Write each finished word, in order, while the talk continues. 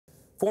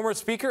Former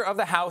Speaker of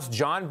the House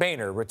John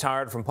Boehner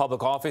retired from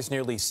public office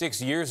nearly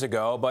 6 years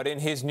ago, but in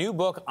his new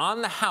book,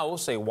 On the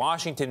House, a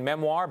Washington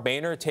Memoir,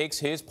 Boehner takes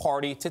his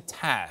party to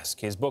task.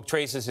 His book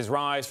traces his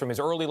rise from his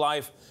early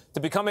life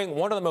to becoming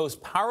one of the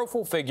most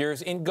powerful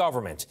figures in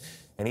government.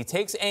 And he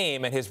takes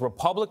aim at his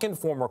Republican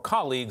former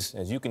colleagues,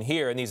 as you can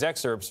hear in these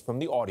excerpts from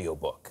the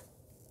audiobook.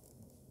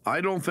 I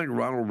don't think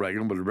Ronald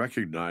Reagan would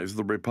recognize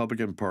the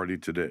Republican Party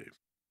today,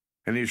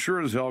 and he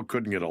sure as hell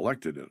couldn't get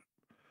elected in it.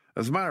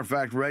 As a matter of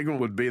fact, Reagan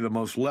would be the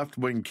most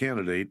left-wing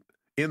candidate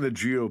in the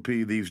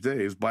GOP these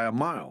days by a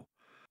mile.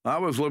 I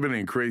was living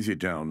in Crazy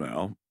Town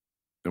now,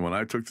 and when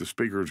I took the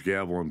Speaker's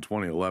gavel in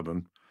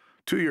 2011,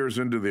 2 years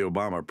into the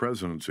Obama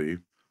presidency,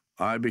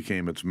 I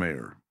became its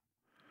mayor.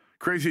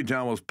 Crazy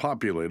Town was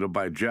populated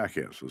by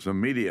jackasses and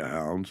media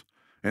hounds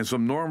and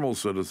some normal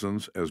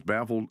citizens as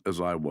baffled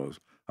as I was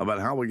about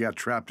how we got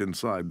trapped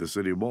inside the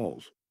city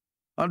walls.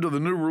 Under the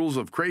new rules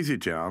of Crazy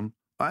Town,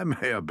 I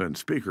may have been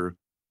Speaker,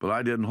 but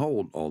I didn't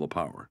hold all the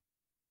power.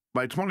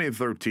 By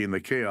 2013, the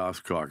Chaos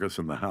Caucus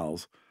in the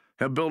House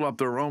had built up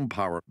their own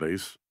power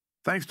base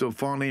thanks to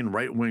fawning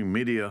right-wing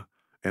media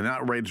and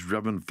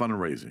outrage-driven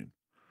fundraising.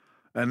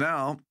 And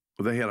now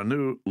they had a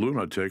new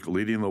lunatic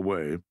leading the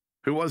way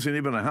who wasn't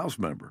even a House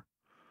member.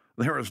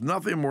 There is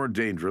nothing more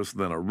dangerous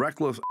than a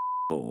reckless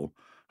asshole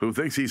who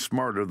thinks he's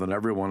smarter than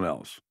everyone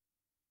else.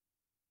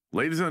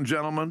 Ladies and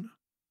gentlemen,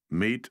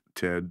 meet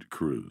Ted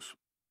Cruz.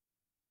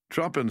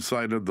 Trump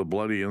incited the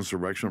bloody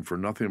insurrection for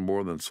nothing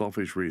more than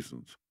selfish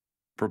reasons,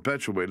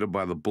 perpetuated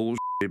by the bullshit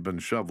he'd been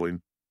shoveling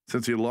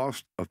since he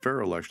lost a fair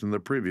election the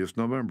previous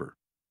November.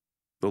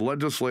 The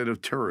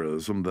legislative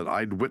terrorism that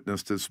I'd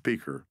witnessed as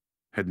Speaker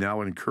had now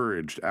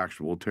encouraged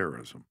actual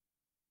terrorism.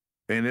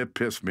 And it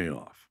pissed me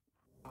off.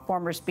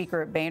 Former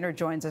Speaker Boehner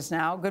joins us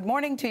now. Good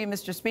morning to you,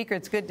 Mr. Speaker.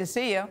 It's good to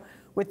see you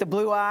with the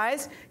blue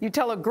eyes. You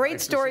tell a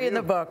great story in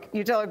the book.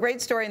 You tell a great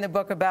story in the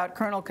book about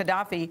Colonel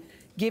Gaddafi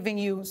giving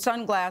you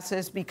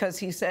sunglasses because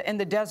he said in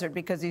the desert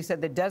because he said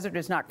the desert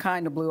is not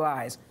kind to blue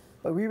eyes.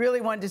 But we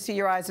really wanted to see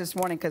your eyes this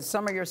morning because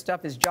some of your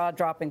stuff is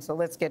jaw-dropping. So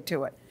let's get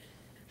to it.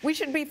 We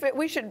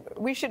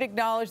should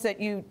acknowledge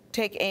that you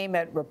take aim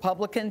at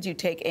Republicans. You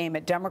take aim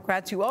at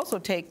Democrats. You also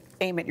take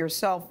aim at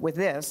yourself with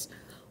this.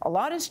 A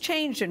lot has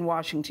changed in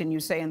Washington,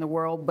 you say, in the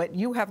world, but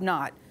you have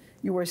not.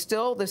 You are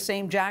still the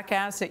same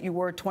jackass that you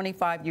were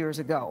 25 years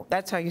ago.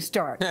 That's how you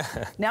start.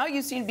 Now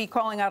you seem to be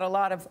calling out a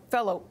lot of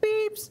fellow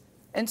beeps.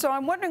 And so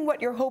I'm wondering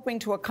what you're hoping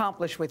to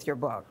accomplish with your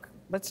book.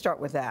 Let's start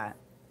with that.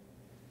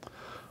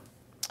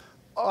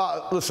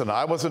 Listen,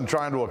 I wasn't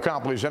trying to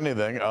accomplish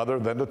anything other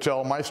than to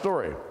tell my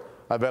story.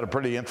 I've had a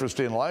pretty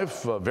interesting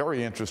life, a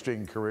very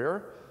interesting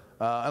career,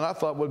 and I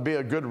thought it would be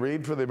a good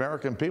read for the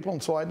American people,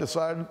 and so I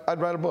decided I'd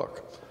write a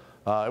book.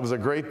 It was a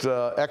great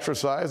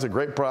exercise, a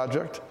great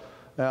project,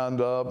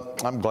 and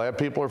I'm glad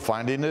people are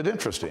finding it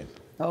interesting.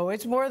 Oh,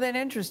 it's more than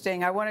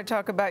interesting. I want to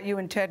talk about you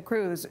and Ted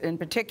Cruz in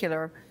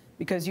particular,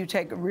 because you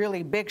take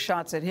really big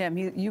shots at him.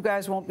 You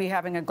guys won't be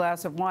having a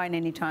glass of wine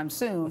anytime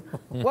soon.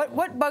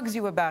 What bugs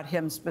you about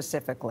him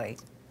specifically?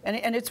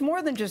 And it's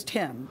more than just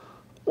him.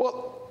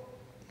 Well,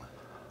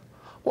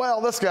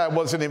 this guy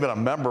wasn't even a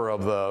member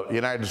of the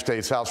United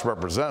States House of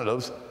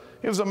Representatives.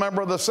 He was a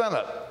member of the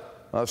Senate,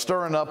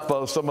 stirring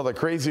up some of the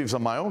crazies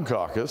in my own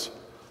caucus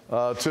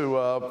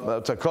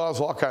to cause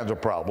all kinds of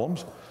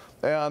problems.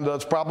 And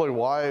that's probably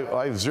why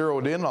I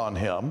zeroed in on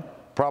him,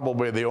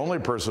 probably the only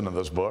person in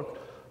this book,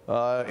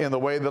 in the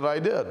way that I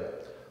did.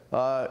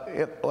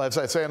 As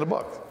I say in the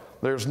book,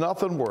 there's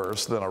nothing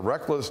worse than a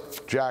reckless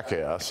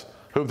jackass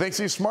who thinks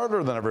he's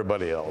smarter than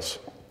everybody else.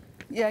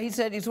 Yeah, he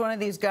said he's one of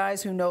these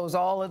guys who knows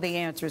all of the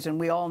answers, and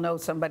we all know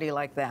somebody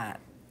like that.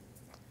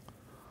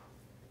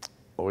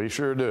 We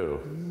sure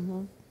do.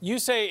 Mm-hmm. You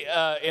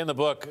say in the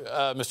book,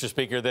 Mr.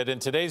 Speaker, that in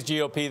today's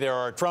GOP there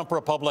are Trump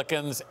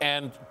Republicans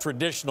and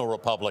traditional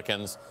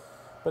Republicans,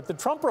 but the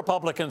Trump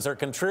Republicans are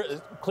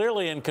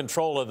clearly in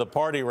control of the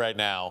party right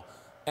now.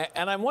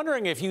 And I'm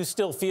wondering if you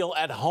still feel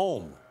at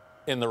home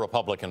in the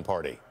Republican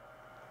Party.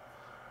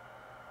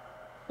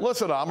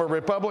 Listen, I'm a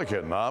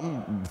Republican.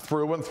 I'm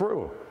through and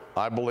through.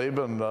 I believe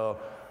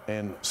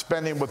in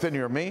spending within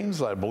your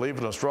means. I believe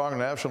in a strong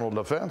national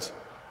defense.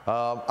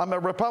 I'm a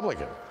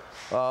Republican.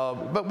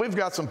 But we've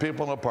got some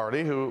people in the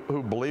party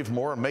who believe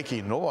more in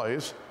making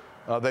noise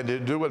than they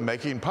do in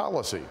making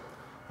policy.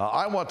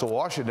 I went to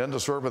Washington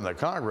to serve in the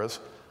Congress,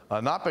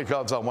 not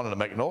because I wanted to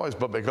make noise,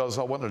 but because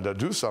I wanted to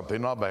do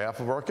something on behalf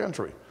of our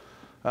country.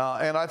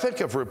 And I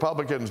think if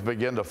Republicans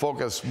begin to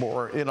focus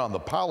more in on the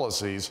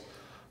policies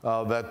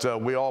that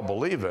we all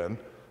believe in,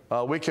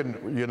 we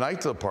can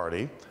unite the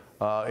party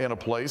in a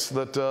place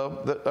that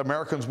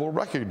Americans will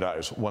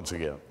recognize once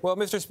again. Well,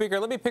 Mr. Speaker,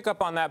 let me pick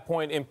up on that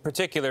point in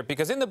particular,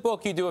 because in the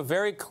book you do a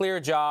very clear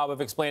job of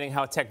explaining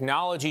how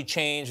technology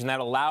changed and that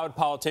allowed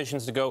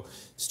politicians to go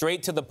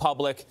straight to the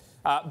public.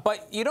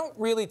 But you don't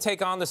really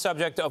take on the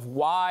subject of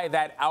why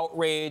that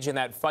outrage and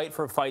that fight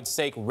for fight's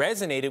sake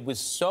resonated with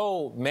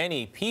so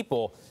many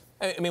people.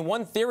 I mean,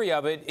 one theory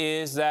of it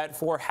is that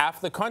for half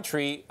the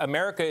country,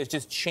 America is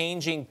just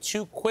changing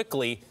too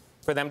quickly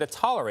for them to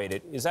tolerate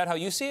it. Is that how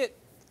you see it?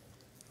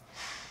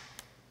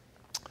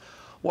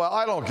 Well,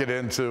 I don't get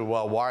into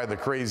why the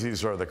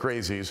crazies are the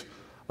crazies,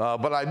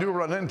 but I do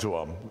run into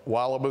them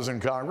while I was in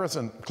Congress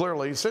and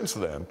clearly since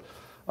then.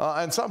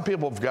 And some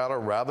people have got a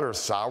rather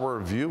sour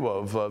view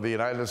of the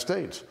United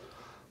States.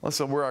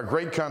 Listen, we're a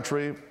great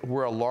country.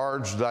 We're a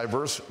large,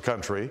 diverse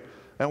country,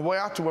 and we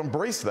ought to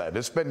embrace that.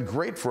 It's been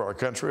great for our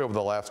country over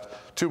the last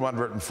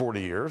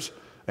 240 years,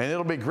 and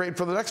it'll be great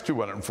for the next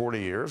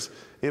 240 years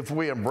if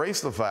we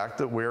embrace the fact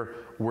that we're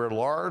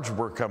large,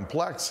 we're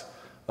complex,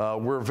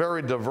 we're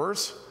very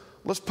diverse.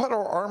 Let's put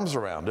our arms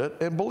around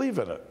it and believe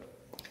in it.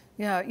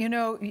 Yeah, you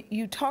know,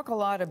 you talk a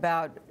lot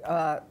about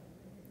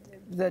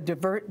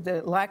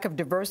the lack of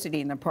diversity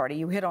in the party.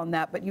 You hit on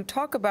that, but you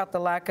talk about the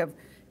lack of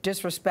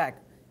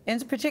disrespect. In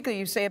particular,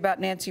 you say about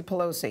Nancy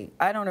Pelosi.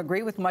 I don't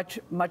agree with much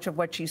of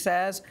what she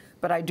says,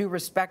 but I do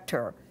respect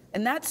her.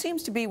 And that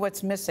seems to be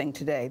what's missing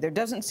today. There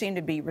doesn't seem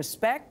to be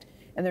respect,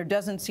 and there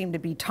doesn't seem to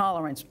be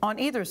tolerance on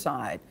either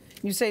side.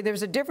 You say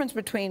there's a difference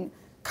between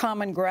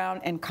common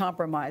ground and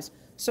compromise.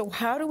 So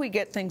how do we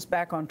get things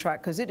back on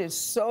track? Because it is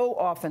so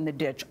often the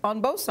ditch on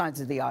both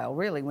sides of the aisle,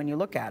 really, when you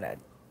look at it.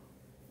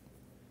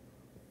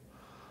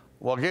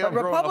 Well, Gayle,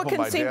 growing up on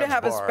my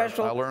dad's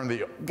bar, I learned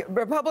the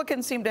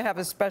Republicans seem to have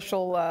a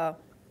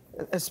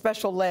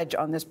special ledge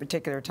on this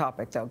particular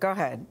topic, though. Go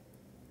ahead.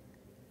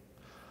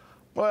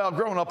 Well,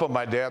 growing up on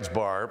my dad's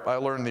bar, I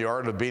learned the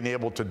art of being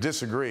able to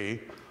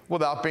disagree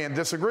without being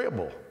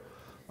disagreeable.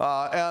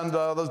 And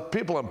the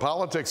people in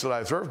politics that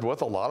I served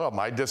with, a lot of them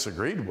I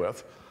disagreed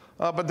with,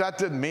 but that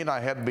didn't mean I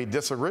had to be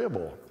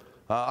disagreeable.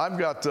 I've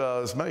got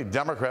as many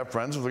Democrat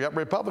friends as I've got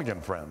Republican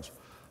friends.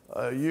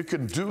 You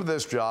can do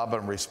this job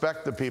and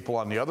respect the people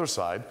on the other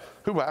side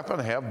who happen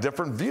to have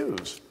different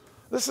views.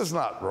 This is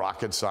not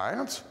rocket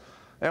science.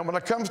 And when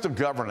it comes to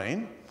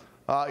governing,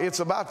 it's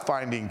about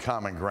finding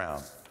common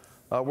ground.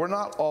 We're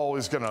not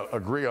always going to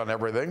agree on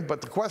everything, but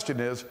the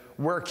question is,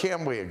 where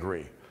can we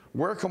agree?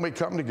 Where can we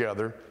come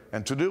together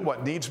and to do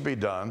what needs to be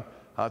done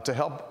to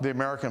help the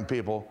American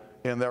people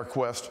in their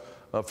quest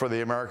for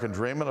the American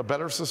dream and a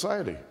better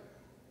society?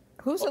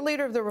 Who's the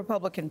leader of the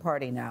Republican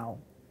Party now?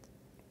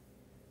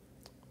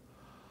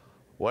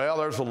 Well,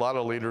 there's a lot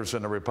of leaders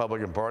in the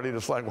Republican Party,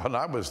 just like when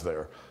I was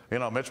there. You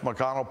know, Mitch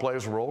McConnell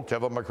plays a role,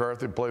 Kevin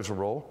McCarthy plays a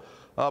role,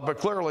 but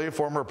clearly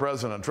former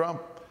President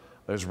Trump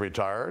is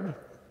retired,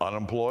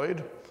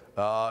 unemployed,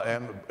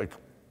 and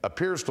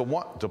appears to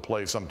want to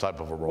play some type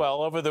of a role.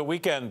 Well, over the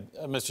weekend,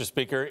 Mr.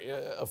 Speaker,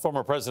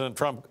 former President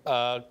Trump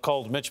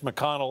called Mitch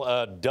McConnell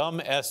a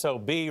dumb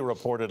SOB,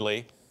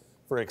 reportedly,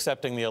 for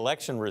accepting the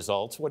election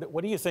results.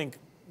 What do you think?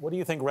 What do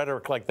you think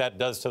rhetoric like that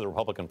does to the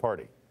Republican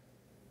Party?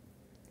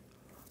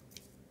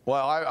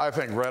 Well, I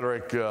think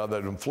rhetoric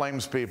that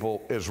inflames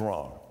people is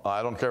wrong.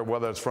 I don't care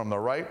whether it's from the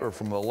right or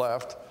from the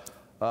left.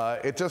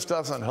 It just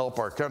doesn't help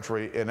our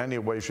country in any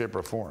way, shape,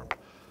 or form.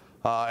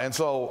 And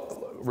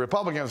so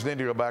Republicans need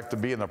to go back to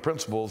being the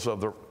principles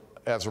of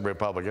as a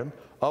Republican,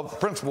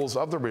 principles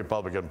of the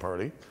Republican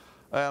Party.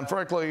 And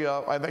frankly,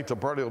 I think the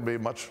party will be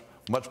much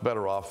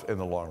better off in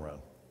the long run.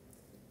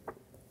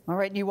 All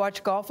right, you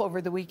watched golf over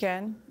the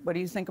weekend. What do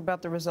you think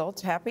about the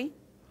results? Happy?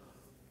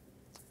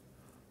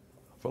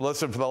 But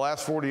listen, for the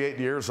last 48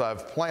 years,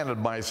 I've planted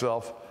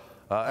myself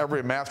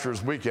every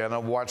Masters weekend.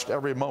 I've watched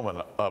every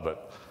moment of it.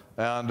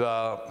 And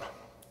I'm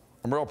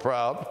real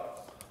proud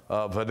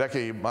of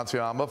Hideki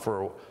Matsuyama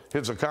for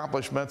his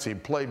accomplishments. He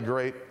played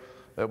great.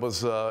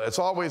 It's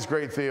always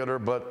great theater,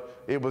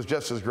 but it was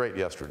just as great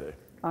yesterday.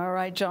 All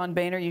right, John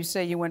Boehner, you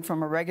say you went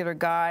from a regular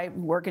guy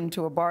working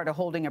to a bar to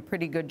holding a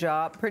pretty big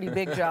job.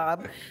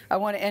 I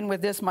want to end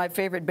with this, my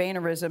favorite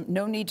Boehnerism: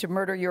 no need to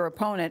murder your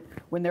opponent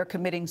when they're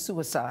committing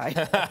suicide.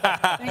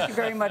 Thank you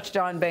very much,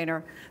 John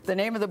Boehner. The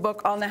name of the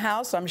book on the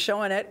house, I'm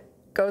showing it,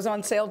 goes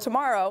on sale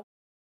tomorrow.